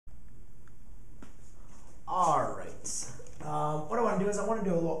All right. What I want to do is I want to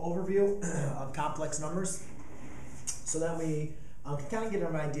do a little overview of complex numbers so that we can kind of get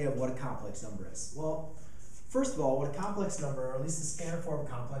an idea of what a complex number is. Well, first of all, what a complex number, or at least the standard form of a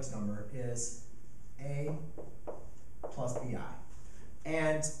complex number, is A plus BI.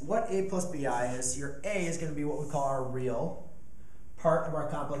 And what A plus BI is, your A is going to be what we call our real part of our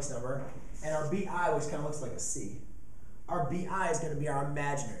complex number, and our BI, which kind of looks like a C, our BI is going to be our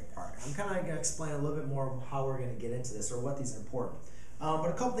imaginary part. I'm kind of going to explain a little bit more of how we're going to get into this or what these are important. But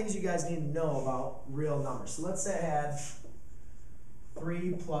a couple things you guys need to know about real numbers. So let's say I had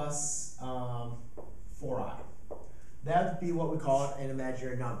 3 plus 4i. That would be what we call an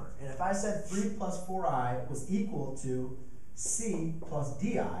imaginary number. And if I said 3 plus 4i was equal to C plus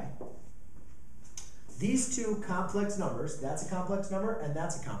DI, these two complex numbers, that's a complex number and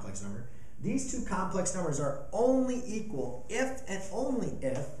that's a complex number, these two complex numbers are only equal if and only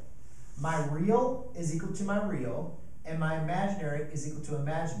if my real is equal to my real and my imaginary is equal to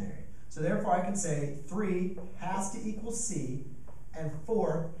imaginary. So therefore I can say 3 has to equal C and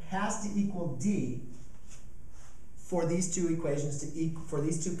 4 has to equal D for these two equations for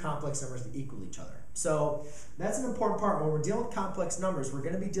these two complex numbers to equal each other. So that's an important part. When we're dealing with complex numbers, we're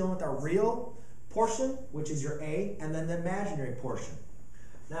going to be dealing with our real portion, which is your A, and then the imaginary portion.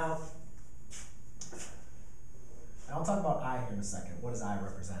 Now, I'll talk about I here in a second. What does I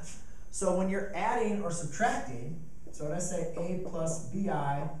represent? So when you're adding or subtracting, so when I say A plus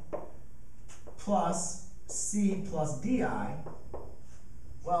BI plus C plus DI,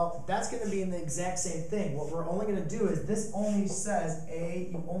 well, that's going to be in the exact same thing. What we're only going to do is this only says A,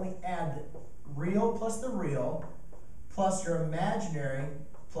 you only add the real plus the real plus your imaginary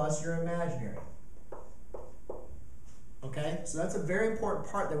plus your imaginary. Okay, so that's a very important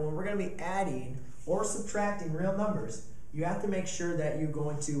part, that when we're going to be adding or subtracting real numbers, you have to make sure that you're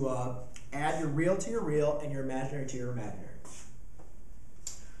going to add your real to your real and your imaginary to your imaginary.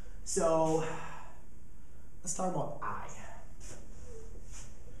 So let's talk about I.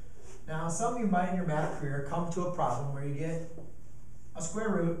 Now, some of you might in your math career come to a problem where you get a square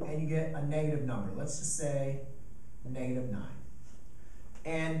root and you get a negative number. Let's just say -9.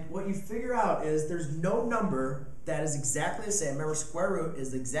 And what you figure out is there's no number that is exactly the same. Remember, square root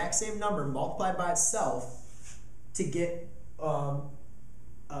is the exact same number multiplied by itself to get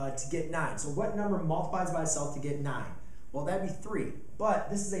 9. So what number multiplies by itself to get 9? Well, that'd be 3. But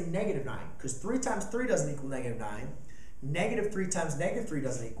this is a -9 because 3 times 3 doesn't equal -9. -3 times -3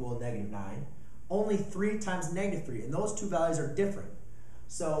 doesn't equal -9. Only 3 times -3, and those two values are different.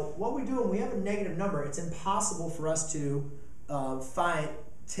 So what we do when we have a negative number, it's impossible for us to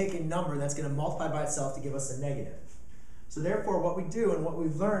take a number that's going to multiply by itself to give us a negative. So therefore, what we do, and what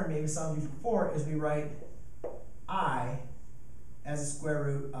we've learned, maybe some of you before, is we write I as a square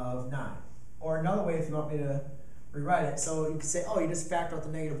root of 9. Or another way, if you want me to rewrite it, so you can say, oh, you just factor out the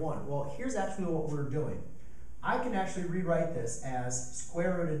 -1. Well, here's actually what we're doing. I can actually rewrite this as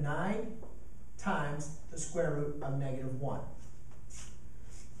square root of 9 times the square root of -1.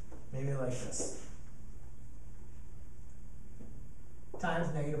 Maybe like this. Times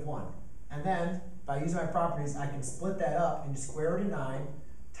 -1. And then, by using my properties, I can split that up into square root of 9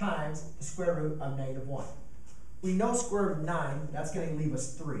 times the square root of -1. We know square root of 9, that's going to leave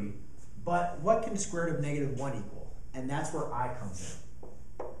us 3. But what can the square root of -1 equal? And that's where I comes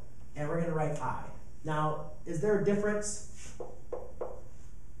in. And we're going to write I. Now, is there a difference?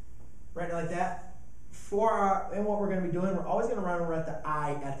 Right like that? And what we're going to be doing, we're always going to write the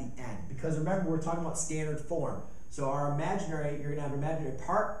I at the end. Because remember, we're talking about standard form. So our imaginary, you're going to have an imaginary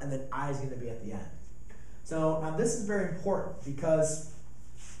part, and then I is going to be at the end. So now this is very important, because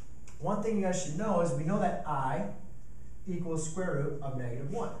one thing you guys should know is we know that I equals square root of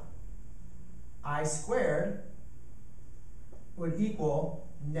 -1. I squared would equal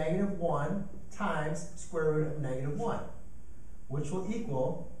 -1 times square root of -1, which will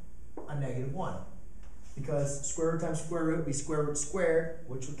equal a -1. Because square root times square root would be square root squared,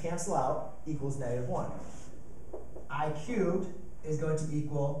 which will cancel out, equals -1. I cubed is going to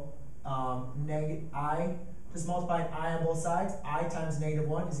equal I, just multiplying I on both sides. I times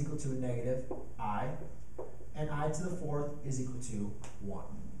 -1 is equal to a negative I, and I to the 4th is equal to 1.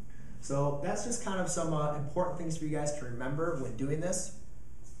 So that's just kind of some important things for you guys to remember when doing this.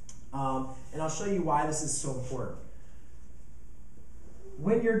 And I'll show you why this is so important.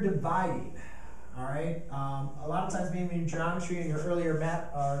 When you're dividing, all right, a lot of times maybe in geometry in your earlier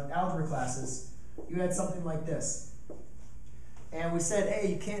math algebra classes, you had something like this. And we said,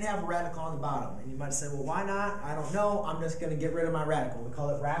 hey, you can't have a radical on the bottom. And you might say, well, why not? I don't know. I'm just going to get rid of my radical. We call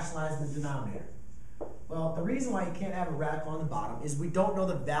it rationalize the denominator. Well, the reason why you can't have a radical on the bottom is we don't know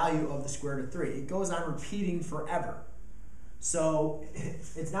the value of the square root of 3. It goes on repeating forever. So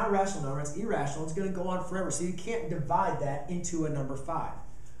it's not a rational number, it's irrational, it's going to go on forever. So you can't divide that into a number 5.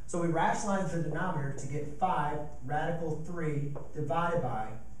 So we rationalize the denominator to get 5 radical 3 divided by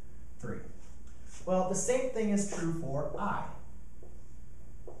 3. Well, the same thing is true for I.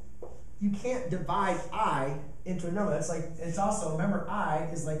 You can't divide I into a number. That's like, it's also, remember, I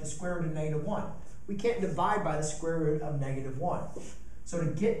is like the square root of -1. We can't divide by the square root of -1. So to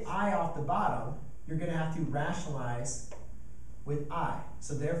get I off the bottom, you're going to have to rationalize with I.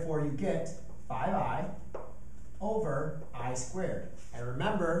 So therefore you get 5I over I squared. And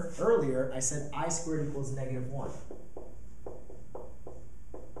remember, earlier I said I squared equals -1.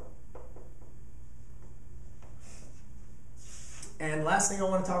 And last thing I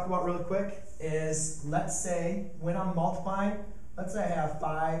want to talk about really quick is, let's say when I'm multiplying, let's say I have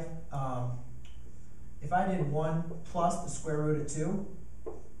 5, if I did 1 plus the square root of 2,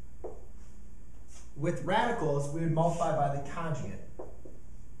 with radicals we would multiply by the conjugate,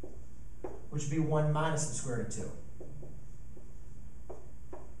 which would be 1 minus the square root of 2.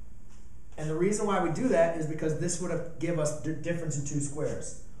 And the reason why we do that is because this would give us the difference in 2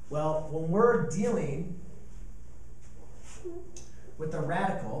 squares. Well, when we're dealing with a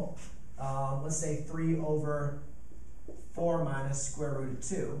radical, let's say 3 over 4 minus square root of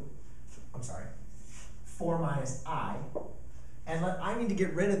 2, 4 minus I, and I need to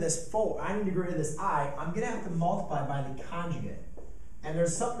get rid of this 4, I need to get rid of this I, I'm going to have to multiply by the conjugate. And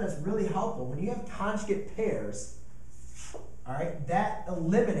there's something that's really helpful. When you have conjugate pairs, all right, that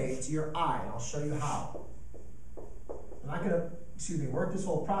eliminates your I, and I'll show you how. I'm not going to, work this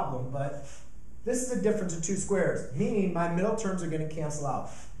whole problem, but this is a difference of 2 squares, meaning my middle terms are going to cancel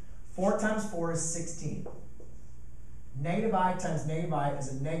out. 4 times 4 is 16. Negative I times negative I is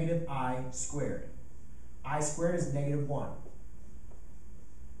a negative I squared. I squared is -1.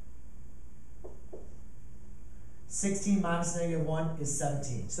 16 minus -1 is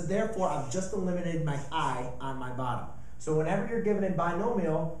 17. So therefore, I've just eliminated my I on my bottom. So whenever you're given a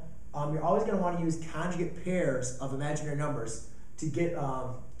binomial, you're always going to want to use conjugate pairs of imaginary numbers to get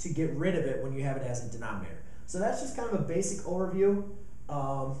rid of it when you have it as a denominator. So that's just kind of a basic overview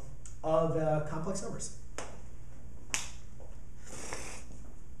of complex numbers.